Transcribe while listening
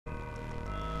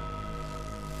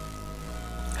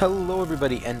Hello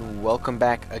everybody and welcome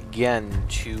back again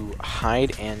to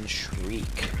Hide and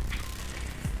Shriek.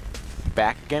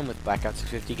 Back again with Blackout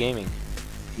 650 Gaming.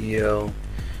 Yo.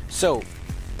 So,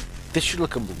 this should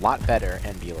look a lot better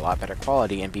and be a lot better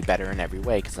quality and be better in every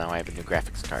way because now I have a new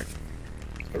graphics card.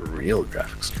 A real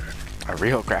graphics card. A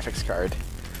real graphics card.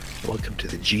 Welcome to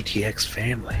the GTX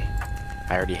family.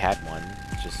 I already had one,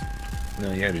 just...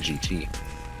 No, you had a GT.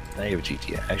 Now you have a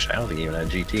GT. Actually, I don't think you even had a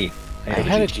GT. I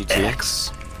had a GT.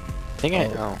 X. I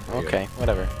think oh, okay,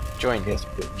 whatever. Join. Yes,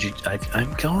 but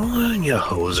I'm going, you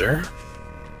hoser.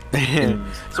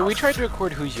 So we tried to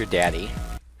record Who's Your Daddy.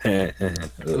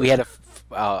 We had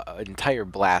an entire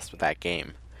blast with that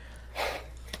game.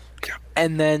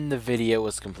 And then the video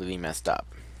was completely messed up.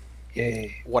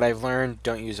 Yay. What I've learned,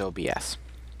 don't use OBS.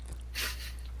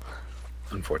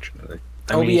 Unfortunately.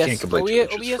 I mean, you can't complain too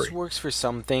much, it's OBS free. works for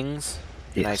some things.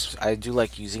 Yes. I do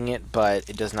like using it, but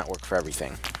it does not work for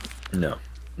everything. No.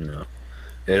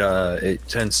 It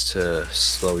tends to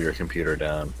slow your computer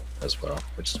down as well,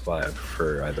 which is why I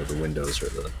prefer either the Windows or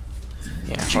the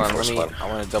GeForce One. I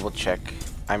want to double check.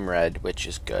 I'm red, which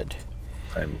is good.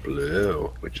 I'm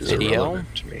blue, which is Video?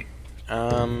 irrelevant to me.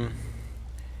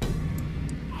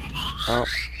 Oh,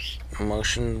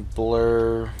 motion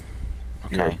blur.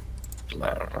 Okay. I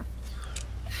don't know.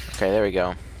 Okay, there we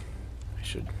go.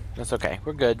 That's okay.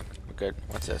 We're good. We're good.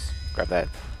 What's this? Grab that.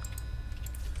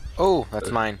 Oh, that's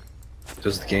mine.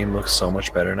 Does the game look so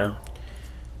much better now?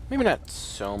 Maybe not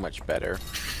so much better,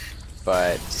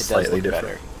 but it Slightly does look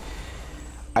different.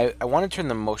 better. I want to turn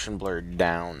the motion blur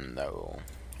down, though.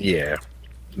 Yeah.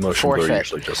 Motion blur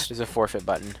usually just... There's a forfeit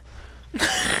button.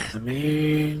 I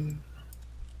mean...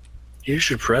 You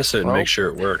should press it and make sure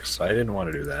it works. I didn't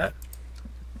want to do that.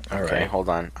 Okay, Alright. hold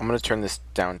on. I'm going to turn this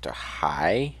down to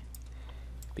high,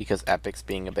 because Epic's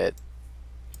being a bit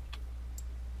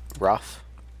rough.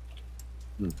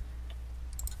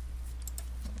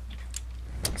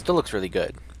 Still looks really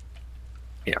good.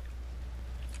 Yeah.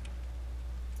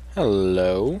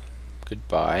 Hello.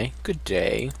 Goodbye. Good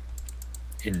day.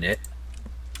 Isn't it?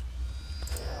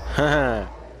 Haha.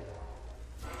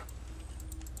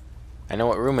 I know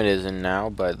what room it is in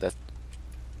now, but that's...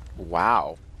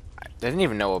 Wow. I didn't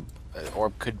even know an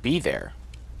orb could be there.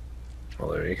 Well,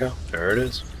 there you go. There it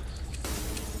is.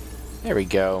 There we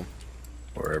go.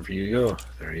 Wherever you go,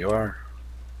 there you are.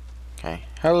 Okay.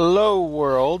 Hello,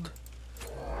 world.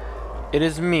 It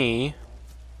is me.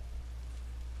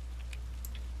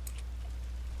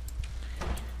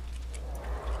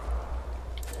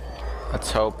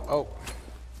 Let's hope. Oh.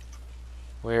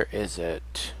 Where is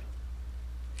it?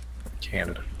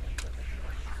 Canada.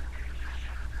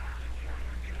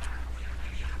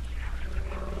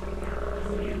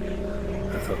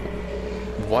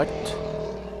 What?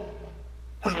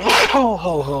 Ho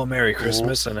ho ho! Merry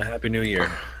Christmas and a Happy New Year.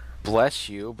 Bless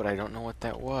you, but I don't know what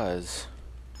that was.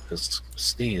 Just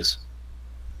sneeze.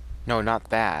 No, not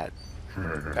that.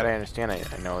 That I understand. I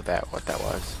know what that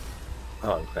was.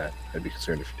 Oh, okay. I'd be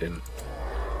concerned if you didn't.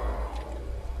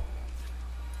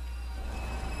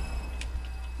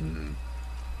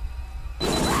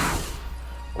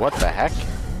 What the heck?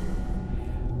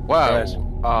 Whoa! Guys.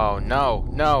 Oh no!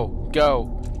 No! Go!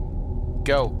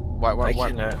 Go! What? I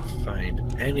cannot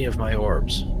find any of my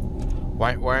orbs.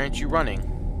 Why aren't you running?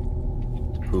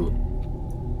 Who?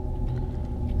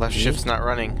 Left shift's not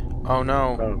running. Oh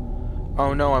no! Oh.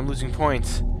 Oh no! I'm losing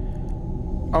points.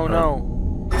 Oh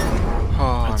no!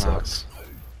 Oh That no! sucks.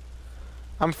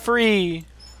 I'm free.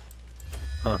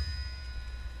 Huh.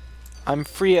 I'm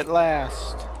free at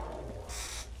last.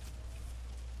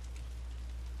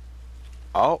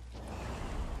 Oh.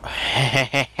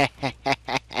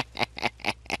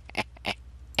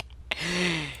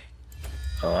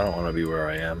 Oh, I don't want to be where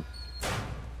I am.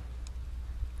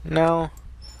 No.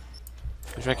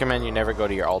 I recommend you never go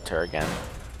to your altar again.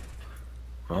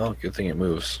 Well, good thing it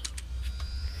moves.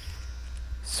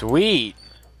 Sweet.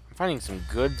 I'm finding some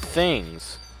good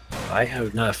things. I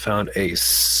have not found a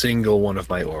single one of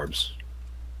my orbs.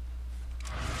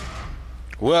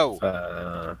 Whoa.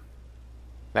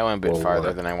 That went a bit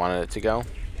farther than I wanted it to go.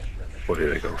 Or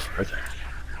did I go further?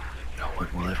 No one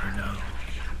will ever know.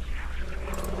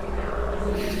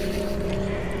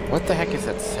 What the heck is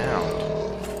that sound?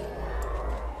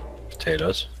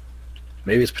 Potatoes.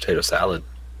 Maybe it's potato salad.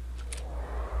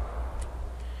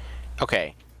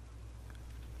 Okay.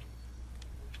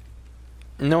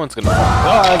 No one's gonna.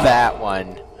 Oh, that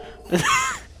one.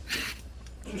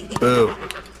 Boo.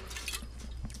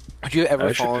 Have you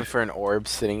ever fallen for an orb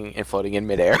sitting and floating in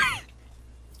midair?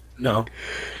 No.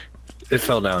 It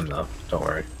fell down though. Don't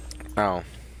worry. Oh.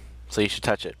 So you should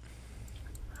touch it.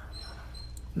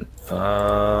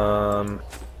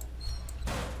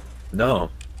 No.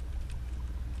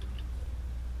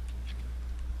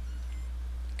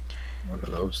 One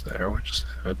of those there, which is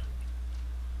good.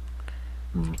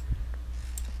 Hmm.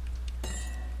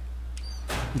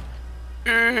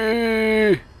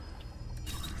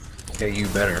 Yeah, you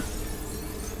better.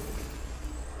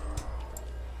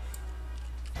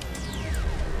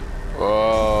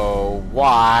 Oh,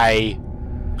 why?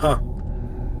 Huh.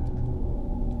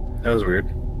 That was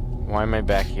weird. Why am I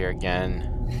back here again?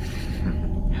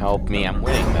 Help me. I'm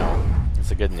winning, though. That's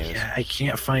the good news. Yeah, I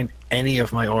can't find any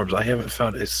of my orbs. I haven't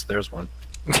found it. There's one.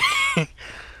 Oh,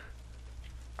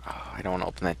 I don't want to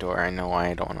open that door. I know why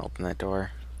I don't want to open that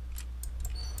door.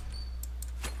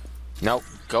 Nope.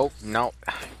 Go. No.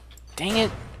 Dang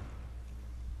it.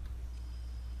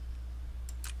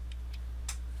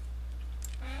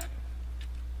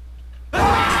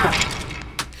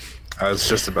 I was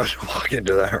just about to walk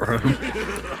into that room.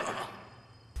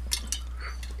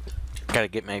 Gotta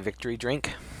get my victory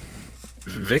drink.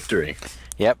 Victory.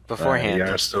 Yep, beforehand. You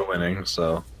are still winning,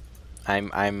 so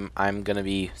I'm gonna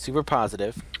be super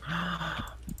positive.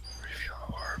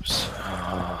 Reveal orbs.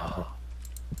 Oh.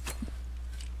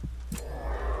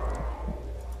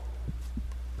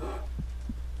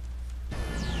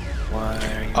 Why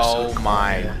are you so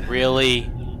quiet?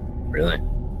 Really? Really?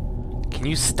 Can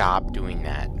you stop doing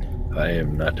that? I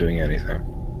am not doing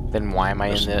anything. Then why am I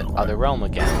in the other realm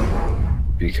again?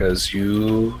 Because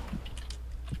you...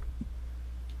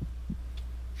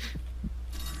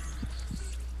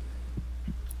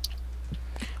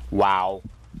 Wow.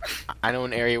 I know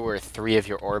an area where 3 of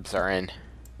your orbs are in.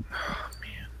 Oh,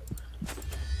 man.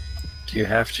 Do you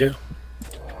have to?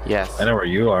 Yes. I know where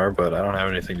you are, but I don't have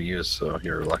anything to use, so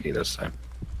you're lucky this time.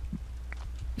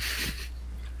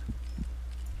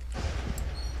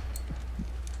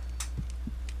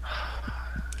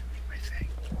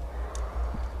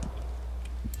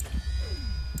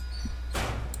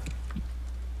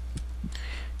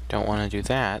 Don't want to do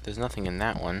that. There's nothing in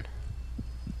that one.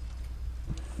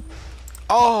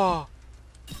 Oh!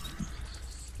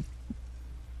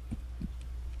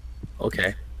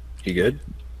 Okay. You good?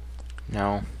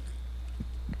 No.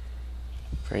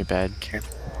 Very bad. Okay.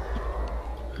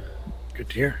 Good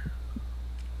to hear.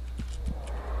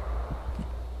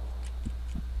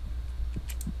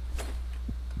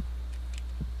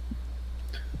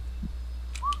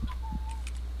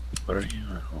 What are you?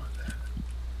 I don't want that.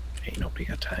 Ain't nobody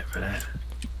got time for that.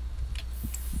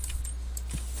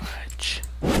 Fudge.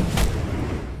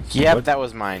 Yep, What? that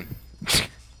was mine.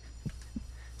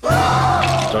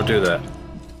 Don't do that.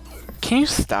 Can you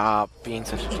stop being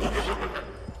such a douche?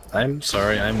 I'm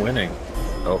sorry, I'm winning.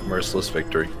 Oh, merciless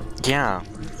victory. Yeah.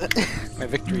 My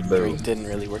victory drink didn't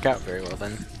really work out very well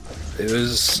then. It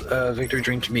was a victory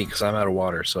drink to me because I'm out of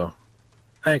water, so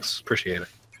thanks, appreciate it.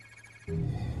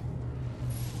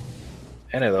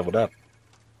 And I leveled up.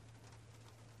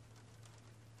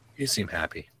 You seem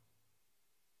happy.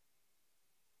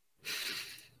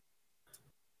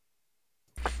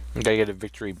 I gotta get a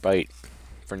victory bite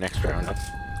for next round.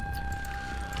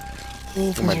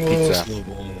 For my pizza.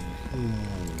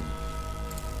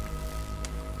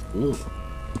 Ooh.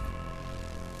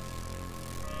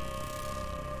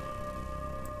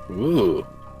 Ooh.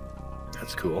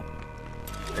 That's cool.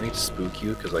 I need to spook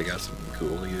you because I got something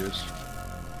cool to use.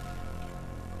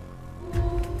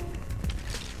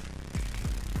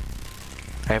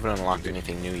 I haven't unlocked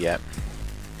anything new yet.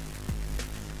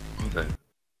 Okay.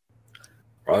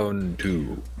 Round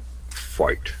 2.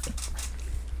 Fight.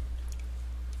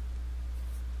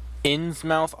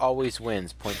 Innsmouth always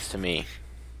wins, points to me.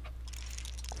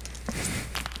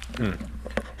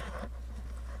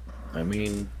 I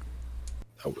mean,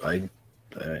 I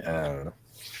don't know.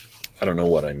 I don't know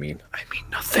what I mean. I mean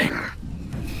nothing.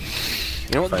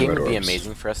 You know what Find game red would be orbs.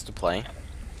 amazing for us to play?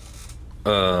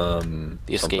 The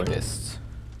The Escapists.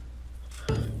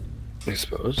 I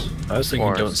suppose. I was thinking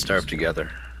Or- Don't Starve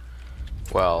Together.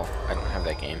 Well, I don't have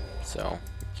that game, so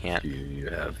can't. Do you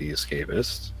have The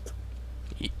Escapist?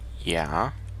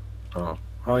 Yeah. Oh.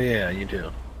 Oh yeah, you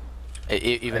do.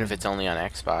 Even if it's only on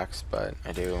Xbox, but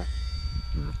I do.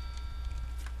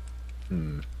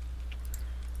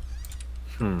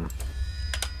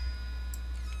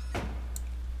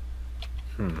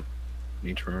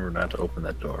 Need to remember not to open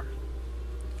that door.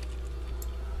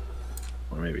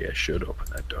 Or maybe I should open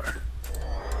that door.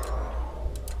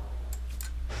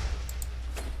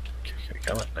 Okay,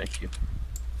 come on, thank you.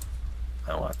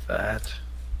 I want that.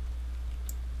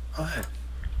 What?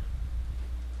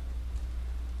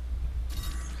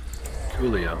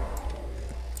 Coolio.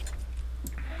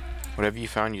 Whatever you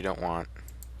found you don't want.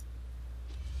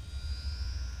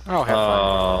 Oh, have fun.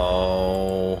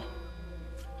 Oh.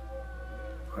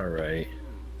 Alright.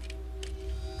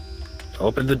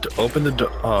 Open the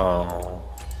door. Oh,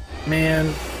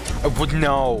 man.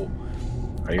 No.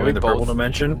 Are you in the purple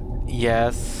dimension?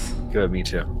 Yes. Good, me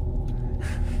too.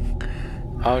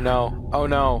 Oh no. Oh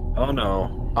no. Oh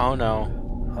no. Oh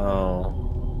no.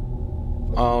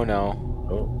 Oh. Oh no.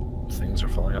 Oh, things are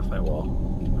falling off my wall.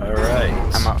 Alright.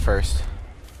 I'm out first.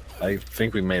 I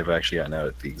think we may have actually gotten out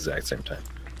at the exact same time.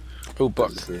 Ooh, book.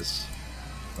 What is this?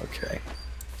 Okay.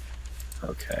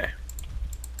 Okay.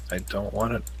 I don't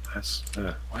want it.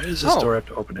 Why does this door have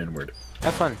to open inward?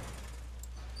 Have fun.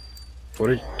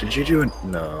 What did you do?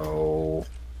 No.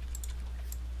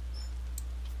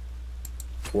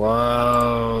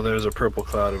 Wow, there's a purple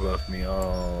cloud above me.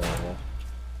 Oh.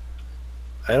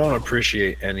 I don't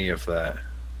appreciate any of that.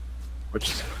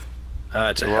 Which,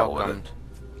 to hell with it.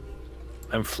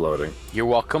 I'm floating. You're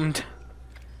welcomed.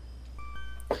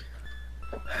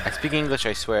 I speak English,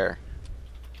 I swear.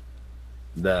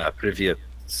 Da, привет.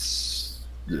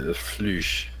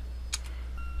 Flush.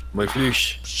 My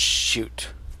flush. Shoot.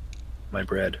 My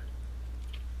bread.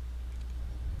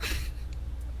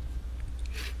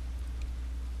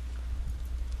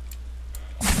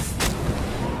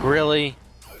 Really?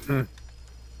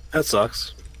 That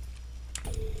sucks.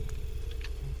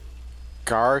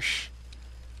 Garsh.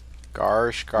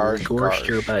 Garsh.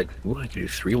 Your butt. 1, 2,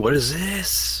 3. What is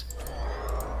this?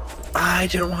 I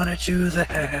didn't want to do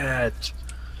that.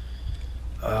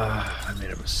 I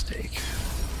made a mistake.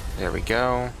 There we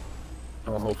go.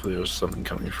 Oh, hopefully there's something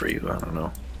coming for you. I don't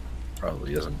know.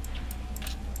 Probably isn't.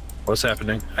 What's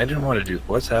happening? I didn't want to do.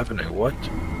 What's happening? What?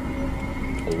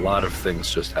 A lot of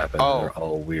things just happened. Oh. They're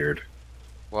all weird.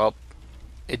 Well,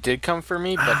 it did come for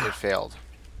me, but it failed.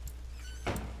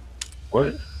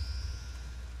 What?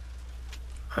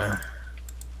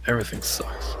 Everything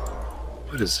sucks.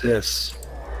 What is this?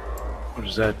 What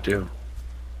does that do?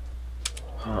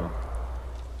 Huh.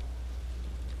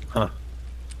 Huh.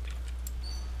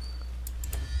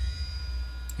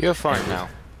 You have fun now.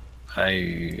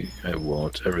 I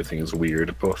won't. Everything is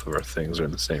weird. Both of our things are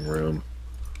in the same room.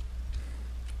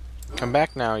 Come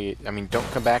back now.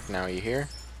 Don't come back now. You hear?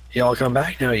 Y'all come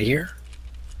back now. You hear?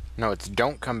 No, it's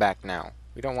don't come back now.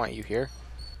 We don't want you here.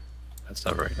 That's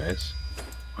not very nice.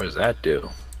 What does that do?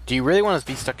 Do you really want to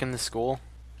be stuck in this school?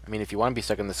 I mean, if you want to be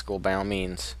stuck in this school, by all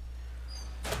means.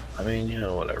 I mean, you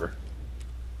know, whatever.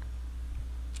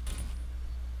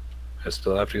 I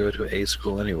still have to go to a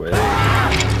school anyway.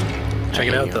 Check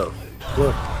it out, though.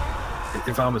 Look.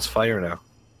 It vomits fire now.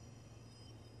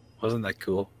 Wasn't that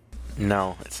cool?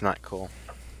 No, it's not cool.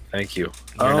 Thank you.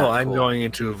 You're I'm cool. going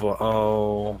into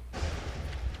a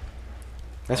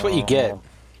That's what you get.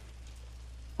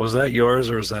 Was that yours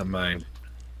or was that mine?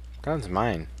 That one's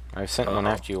mine. I sent one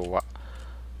after you a while.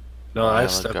 No, I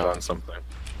stepped on something.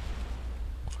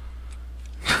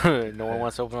 No one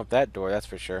wants to open up that door, that's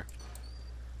for sure.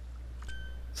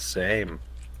 Same.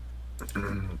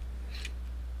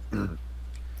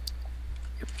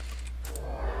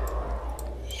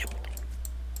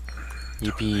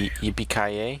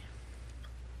 Yippee-ki-yay.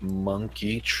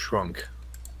 Monkey trunk.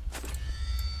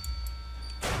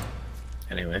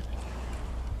 Anyway.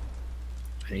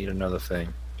 I need another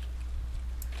thing.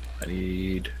 I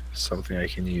need something I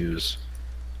can use.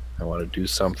 I want to do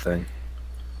something.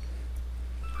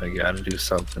 I gotta do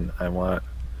something. I want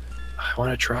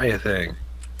to try a thing.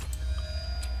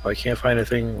 Oh, I can't find a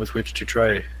thing with which to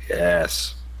try.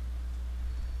 Yes.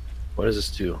 What does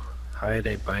this do? Hide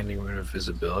a binding rid of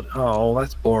visibility. Oh,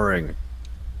 that's boring.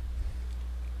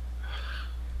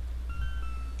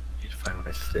 Need to find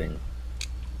my thing.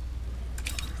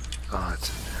 Oh, it's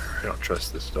in there. I don't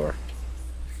trust this door.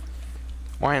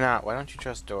 Why not? Why don't you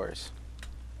trust doors?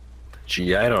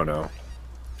 Gee, I don't know.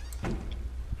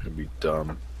 It'd be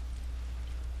dumb.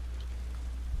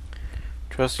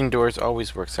 Trusting doors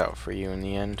always works out for you in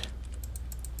the end.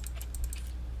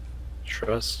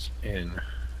 Trust in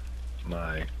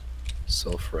my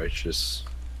self-righteous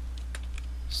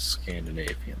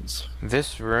Scandinavians.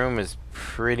 This room is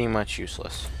pretty much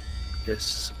useless.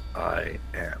 Yes, I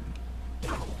am.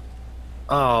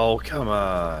 Oh, come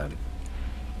on.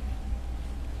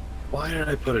 Why did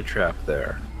I put a trap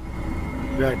there?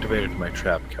 You activated my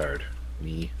trap card.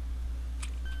 Me.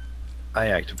 I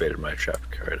activated my trap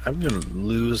card. I'm gonna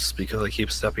lose because I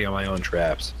keep stepping on my own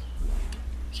traps.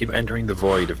 Keep entering the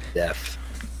void of death.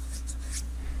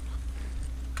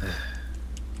 Okay.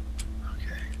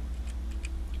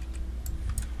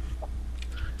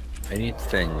 I need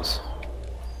things.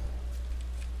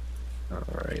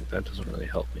 Alright, that doesn't really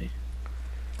help me.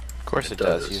 Of course it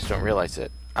does. You just don't realize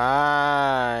it.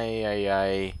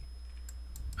 Ay.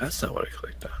 That's not what I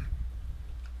clicked on.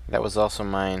 That was also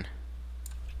mine.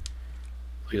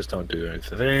 Please don't do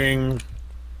anything.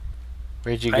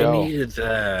 Where'd you I go? needed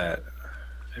that.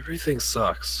 Everything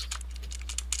sucks.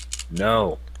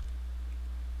 No.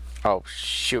 Oh,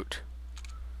 shoot.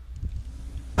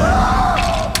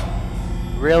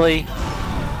 Really?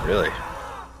 Really?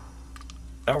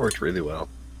 That worked really well.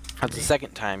 That's the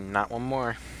second time, not one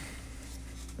more.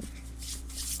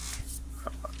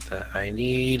 I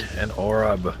need an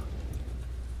orb.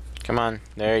 Come on,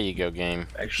 there you go, game.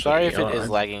 Actually, Sorry if you it know, is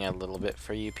lagging a little bit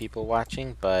for you people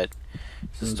watching, but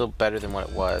this is still better than what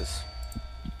it was.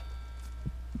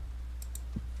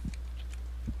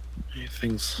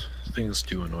 Things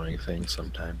do annoying things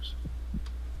sometimes.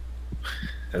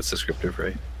 That's descriptive,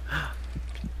 right?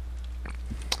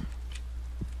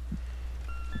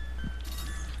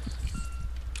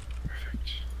 Perfect.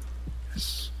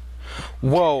 Yes.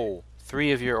 Whoa!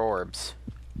 3 of your orbs.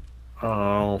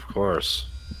 Oh, of course.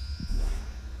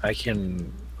 I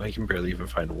can barely even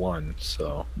find one,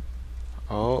 so.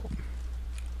 Oh.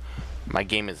 My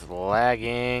game is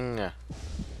lagging.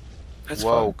 That's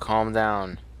Whoa, fun. calm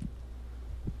down.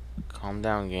 Calm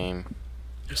down, game.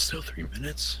 There's still 3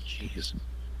 minutes? Jeez.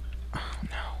 Oh,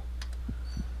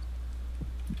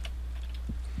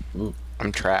 no. Ooh.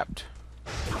 I'm trapped.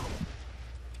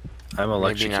 I'm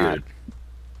electrocuted. Maybe not.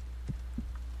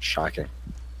 Shocking.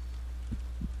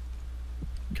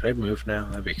 Can I move now?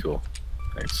 That'd be cool.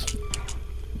 Thanks.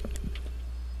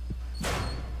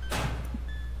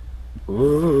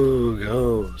 Ooh,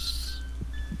 ghosts.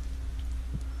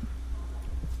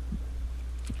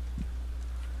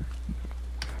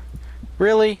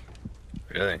 Really?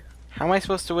 Really? How am I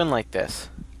supposed to win like this?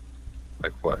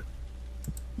 Like what?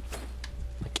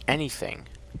 Like anything.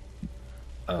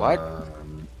 What?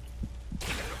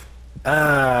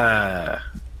 That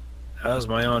was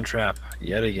my own trap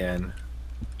yet again.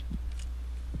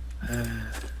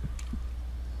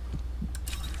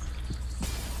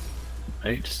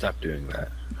 I need to stop doing that.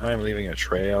 I'm leaving a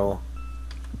trail.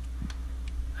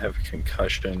 I have a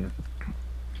concussion.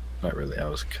 Not really.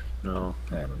 No,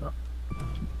 I don't know.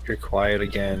 You're quiet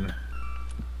again.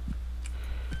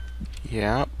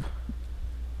 Yep.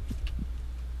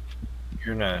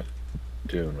 You're not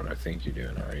doing what I think you're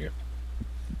doing, are you?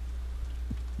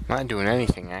 I'm not doing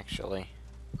anything, actually.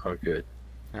 Oh, good.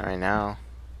 Not right now.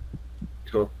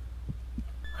 Cool.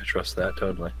 I trust that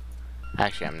totally.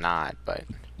 Actually, I'm not, but...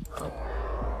 Oh.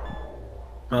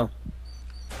 Well.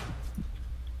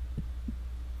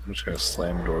 I'm just gonna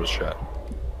slam doors shut.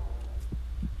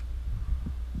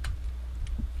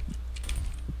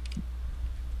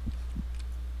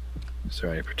 Is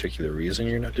there any particular reason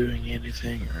you're not doing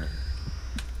anything,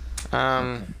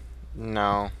 or?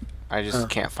 No. I just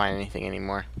can't find anything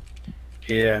anymore.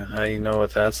 Yeah, I know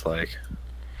what that's like.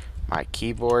 My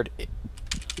keyboard...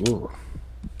 Ooh.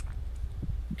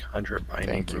 Conjure binding.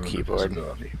 Thank you, rune of keyboard.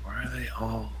 visibility. Where are they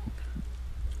all?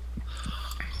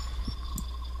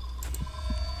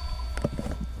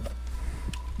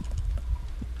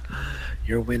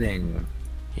 You're winning.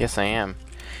 Yes, I am.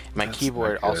 My That's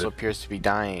keyboard not also good. appears to be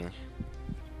dying.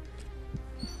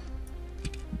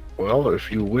 Well,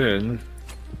 if you win,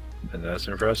 then that's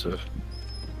impressive.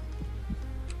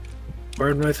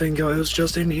 Where'd my thing go? It was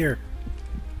just in here.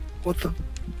 What the?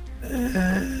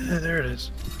 There it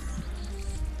is.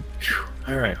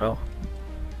 Alright, well.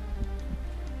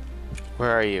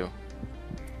 Where are you?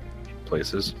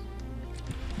 Places.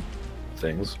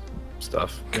 Things.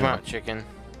 Stuff. Come out, chicken.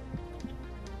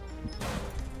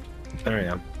 There I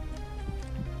am.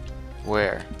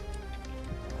 Where?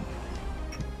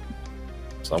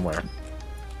 Somewhere.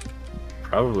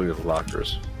 Probably with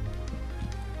lockers.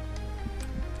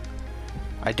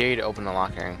 I dare you to open the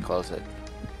locker and close it.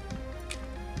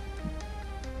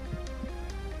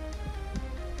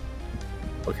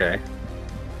 Okay.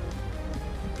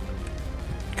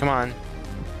 Come on.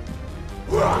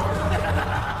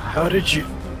 How did you...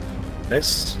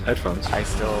 Nice headphones. I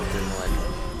still didn't win.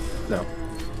 No.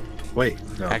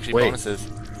 Wait, no. Actually, wait. bonuses.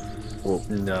 Well,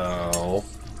 no.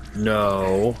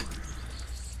 No.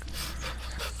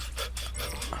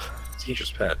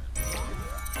 Teacher's pet.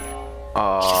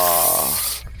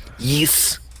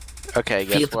 Yes. Okay,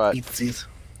 guess what?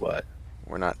 What?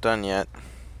 We're not done yet.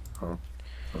 Oh.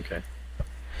 Okay.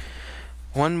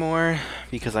 One more,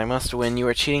 because I must win. You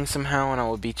are cheating somehow, and I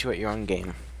will beat you at your own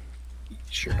game.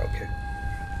 Sure, okay.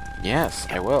 Yes,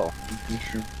 I will.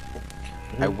 Sure.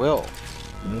 I will.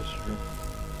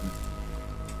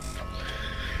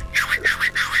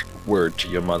 Word to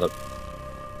your mother.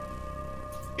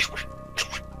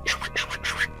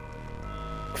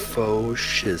 Faux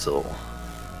shizzle.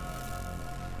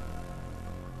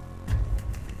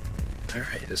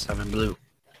 Alright, this time in blue.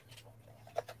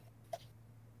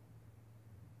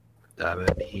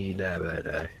 Dabba-dee,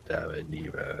 dabba-da, dabba-dee,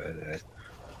 dabba-da.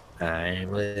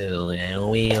 I'm little.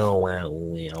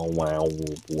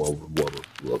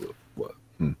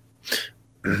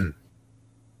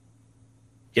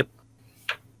 Yep.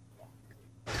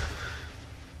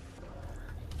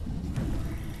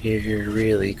 You're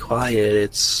really quiet.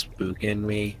 It's spooking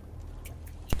me.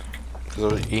 Because I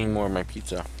was eating more of my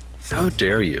pizza. How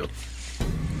dare you?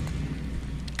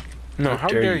 No, how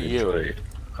dare you? you? Enjoy it?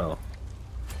 Oh.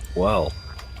 Well,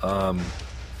 I'm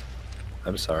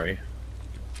sorry.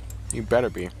 You better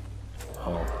be.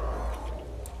 Oh.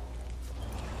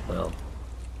 Well.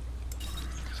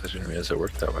 Guess I didn't realize it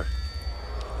worked that way.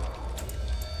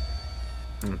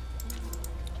 Hmm.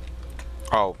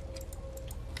 Oh.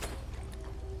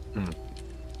 Hmm.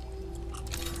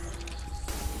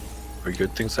 Are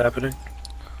good things happening?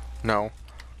 No.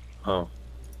 Oh.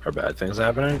 Are bad things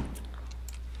happening?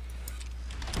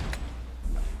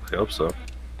 I hope so.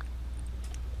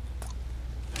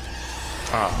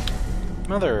 Ah.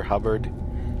 Mother Hubbard.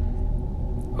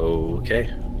 Okay.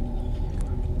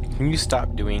 Can you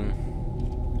stop doing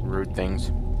rude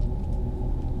things?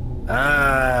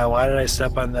 Ah, why did I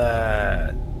step on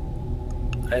that?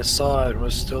 I saw it and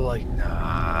was still like,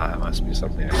 nah, it must be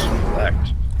something I should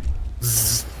collect.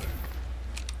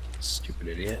 Stupid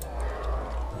idiot.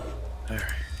 Alright.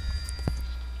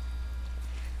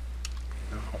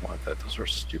 I don't want that. Those are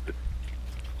stupid.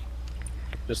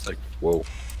 Just like, whoa.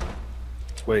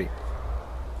 Wait.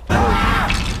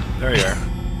 There you are.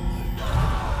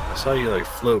 I saw you like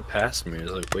float past me. I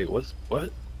was like, wait,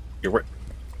 what? You're right.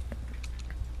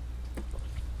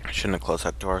 I shouldn't have closed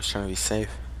that door. I was trying to be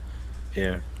safe.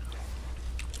 Yeah.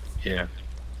 Yeah.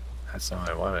 That's not what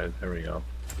I wanted. There we go.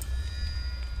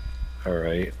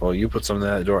 Alright. Well, you put something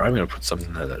in that door. I'm going to put something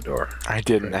in that door. I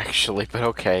didn't actually, but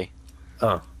okay.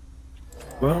 Oh.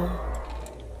 Well.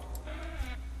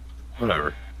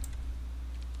 Whatever.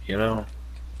 You know?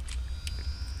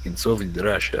 In Soviet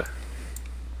Russia.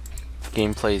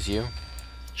 Game plays you.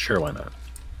 Sure, why not?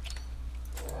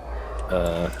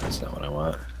 That's not what I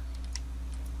want.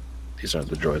 These aren't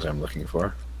the droids I'm looking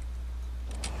for.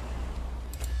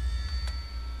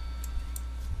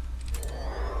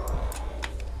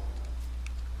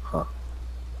 Huh.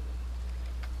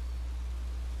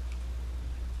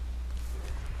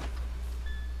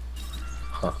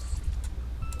 Huh.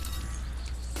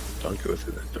 Don't go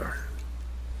through that door.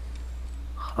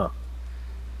 Huh.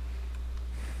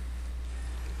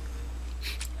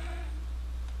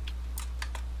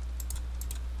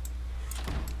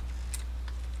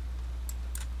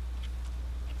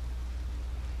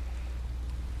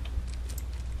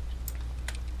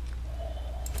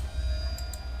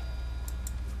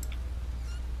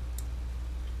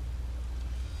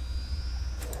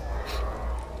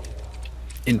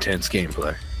 Intense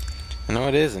gameplay. I know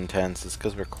it is intense. It's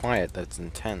because we're quiet that's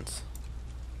intense.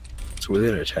 It's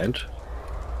within a tent?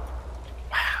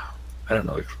 Wow. I don't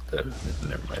know that.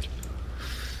 Never mind.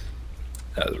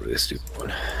 That was a really stupid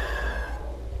one.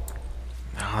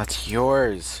 Oh, it's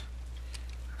yours.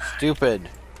 Stupid.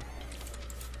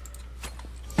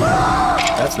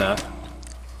 That's not.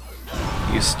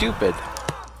 You stupid.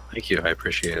 Thank you. I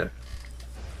appreciate it.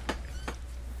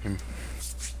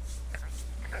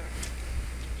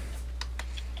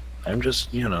 I'm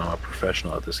just, you know, a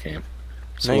professional at this game.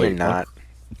 So No, wait, you're not.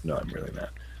 No, I'm really not.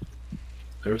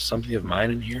 There was something of mine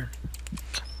in here?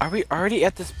 Are we already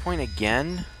at this point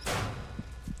again?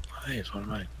 Hey, it's one of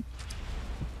mine.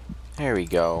 There we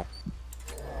go.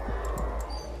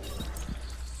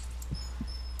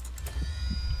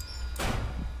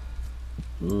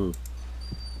 Ooh.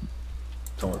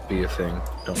 Don't be a thing.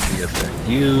 Don't be a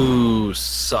thing. You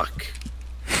suck.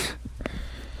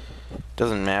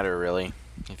 Doesn't matter, really.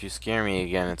 If you scare me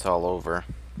again, it's all over.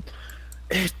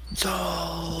 It's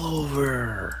all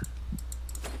over.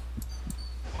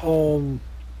 Home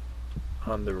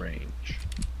on the range.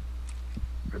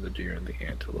 For the deer and the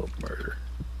antelope murder.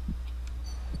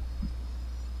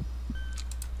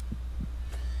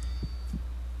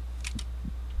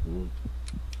 Ooh.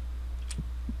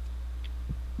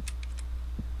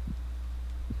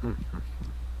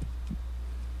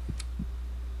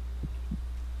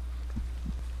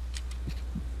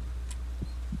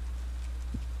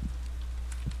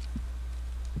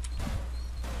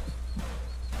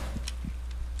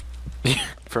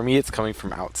 For me, it's coming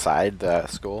from outside the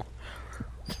school.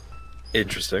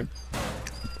 Interesting.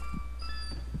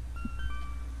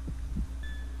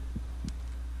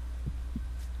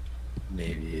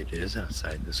 Maybe it is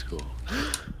outside the school.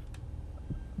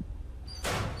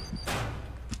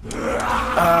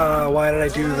 Ah, why did I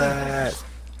do that?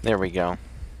 There we go.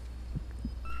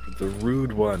 The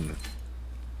rude one.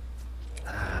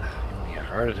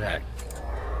 heart attack.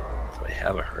 Do I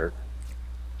have a heart?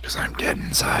 Because I'm dead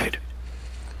inside.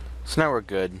 So now we're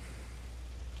good.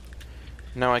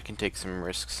 Now I can take some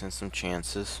risks and some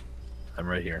chances. I'm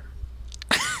right here.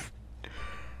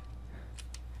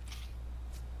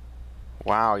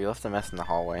 Wow, you left a mess in the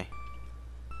hallway.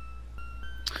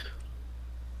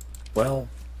 Well,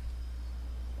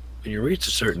 when you reach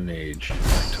a certain age,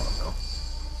 I don't know.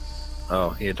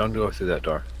 Oh, yeah, don't go through that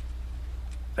door.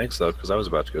 Thanks, though, because I was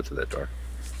about to go through that door.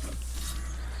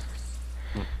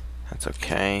 That's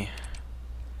okay.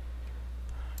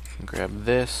 I can grab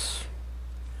this.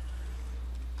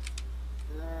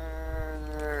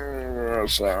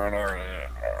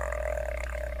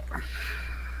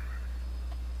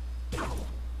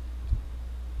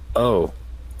 Oh.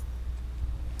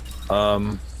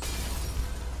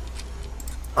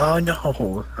 Oh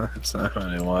no, that's not what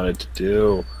I wanted to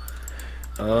do.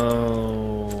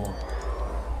 Oh.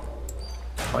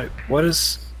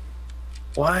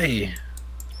 Why?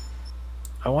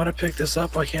 I want to pick this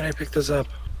up. Why can't I pick this up?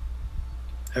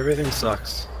 Everything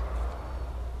sucks.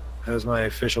 That was my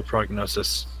official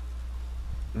prognosis.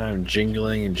 Now I'm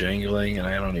jingling and jangling, and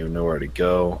I don't even know where to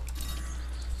go.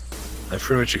 I've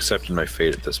pretty much accepted my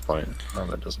fate at this point. Oh,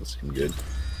 that doesn't seem good.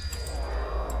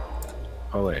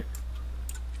 Oh wait.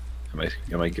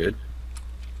 Am I good?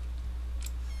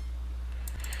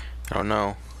 I don't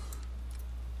know.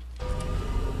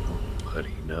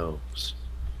 Nobody knows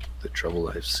the trouble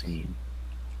I've seen.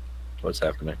 What's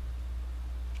happening?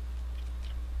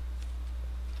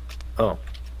 Oh.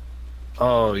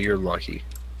 Oh, you're lucky.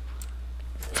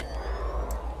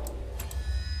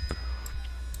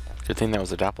 Good thing that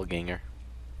was a doppelganger.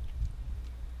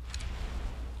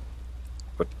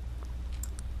 What?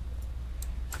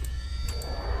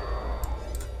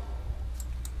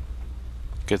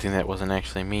 Good thing that wasn't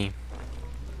actually me.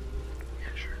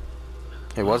 Yeah, sure.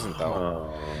 It wasn't, though.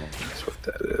 Oh, that's what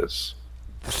that is.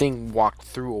 The thing walked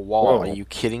through a wall. Whoa. Are you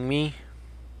kidding me?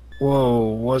 Whoa,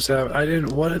 what's that? I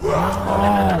didn't want it. No,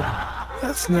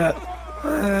 that's not.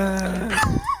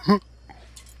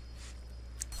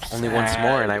 Only once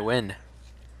more and I win.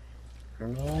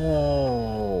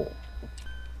 No.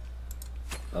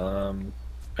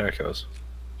 There it goes.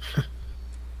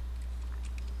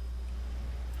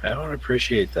 I don't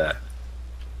appreciate that.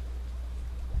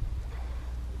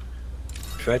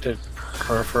 In fact, I'd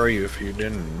prefer you if you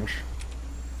didn't.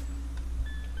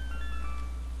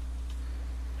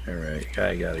 Alright,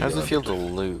 I gotta How does go it feel under- to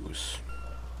lose?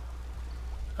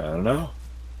 I don't know.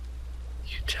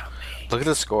 You tell me. Look at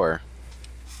the score.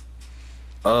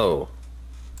 Oh.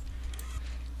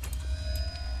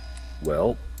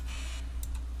 Well.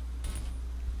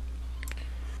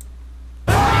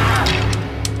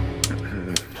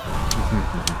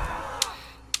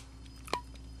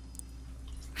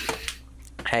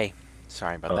 Hey,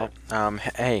 sorry about that.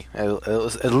 Hey,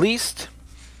 at least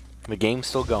the game's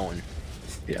still going.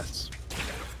 Yes.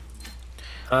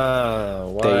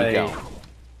 Why? There you go.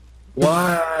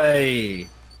 Why?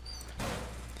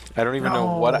 I don't even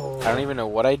know what I don't even know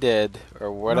what I did or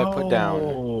what I put down.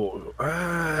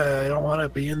 I don't want to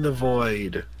be in the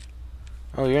void.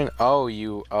 Oh, you're in. Oh,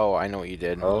 you. Oh, I know what you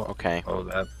did. Oh, okay. Oh,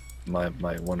 that my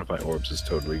one of my orbs is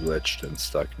totally glitched and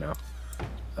stuck now.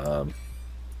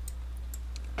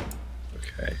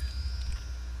 Okay.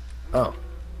 Oh.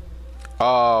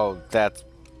 Oh, that's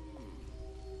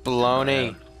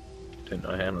baloney. Didn't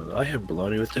know I had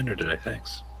bologna with dinner today.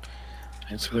 Thanks.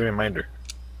 Thanks for the reminder.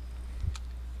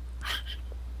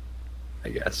 I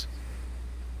guess.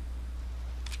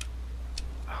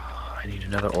 Oh, I need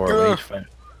another orb. I need to find.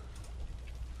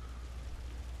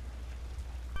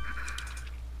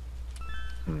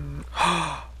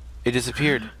 It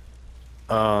disappeared.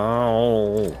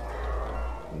 Oh.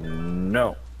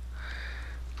 No.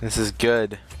 This is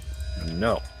good.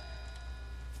 No.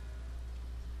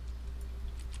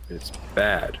 It's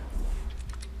bad.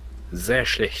 Sehr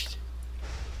schlecht.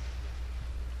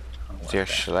 Sehr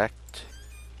schlecht.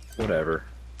 Whatever.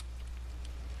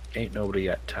 Ain't nobody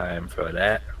got time for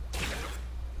that.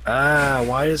 Ah,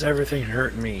 why does everything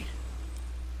hurt me?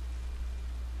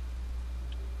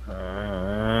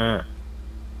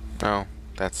 Oh,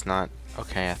 that's not...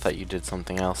 Okay, I thought you did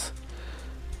something else.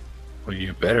 Well,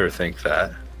 you better think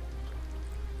that.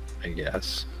 I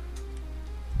guess.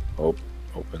 Oh,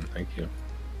 open, thank you.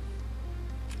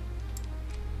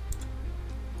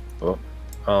 Oh,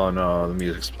 oh no, the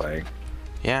music's playing.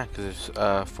 Yeah, because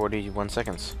there's 41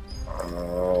 seconds.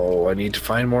 Oh, I need to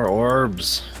find more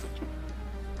orbs.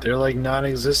 They're like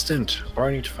non-existent. Or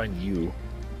I need to find you.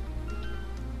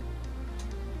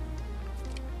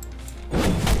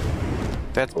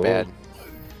 That's bad.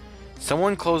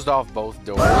 Someone closed off both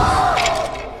doors.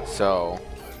 So,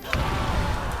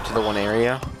 to the one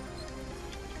area.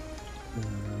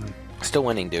 Still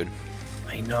winning, dude.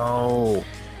 I know.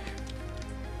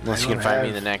 Unless you can find me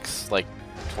in the next, like,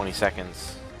 20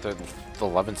 seconds. The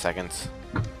 11 seconds.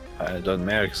 It doesn't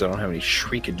matter because I don't have any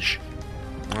shriekage.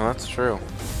 Oh, that's true.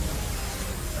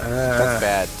 That's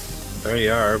bad. There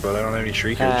you are, but I don't have any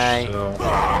shriekage. Hi. So...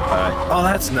 oh,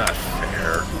 that's not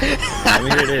fair. I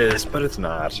mean, it is, but it's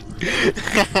not.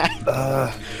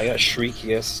 I got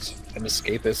shriekiest and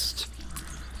escapist.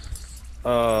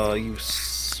 You...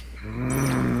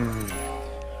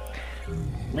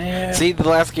 Man. See, the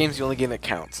last game's the only game that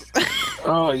counts.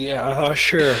 Oh, yeah,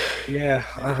 sure. Yeah,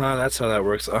 that's how that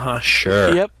works.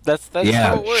 Sure. Yep, that's yeah,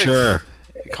 how it works. Sure.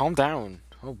 Calm down.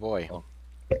 Oh, boy. Oh.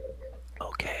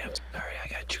 Okay, I'm sorry. I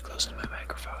got too close to my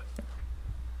microphone.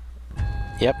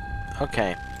 Yep.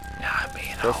 Okay. Not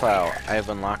being Profile. I have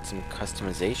unlocked some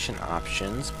customization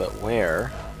options, but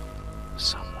where?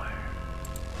 Somewhere.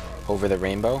 Over the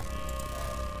rainbow?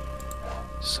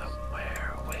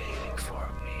 Somewhere waiting for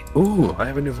me. Ooh, I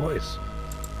have a new voice.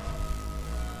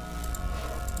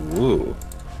 Ooh.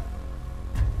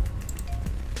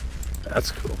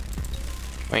 That's cool.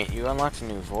 Wait, you unlocked a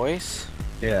new voice?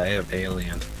 Yeah, I have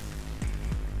alien.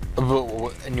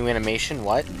 A new animation?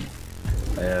 What?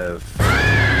 I have...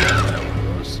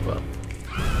 well.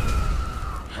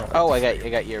 Oh, I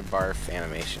got your barf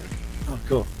animation. Oh,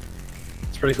 cool.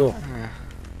 It's pretty cool.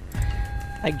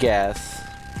 I guess.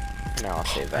 No, I'll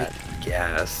save that. I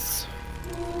guess.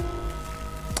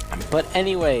 But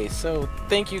anyway, so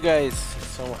thank you guys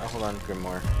so much. Hold on,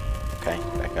 Grimoire. Okay,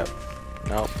 back up.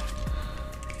 Nope.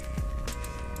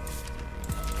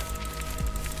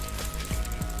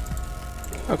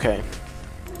 Okay.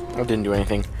 I didn't do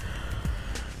anything.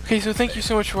 Okay, so thank you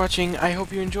so much for watching. I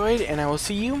hope you enjoyed, and I will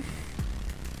see you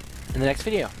in the next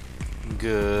video.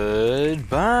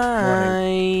 Goodbye.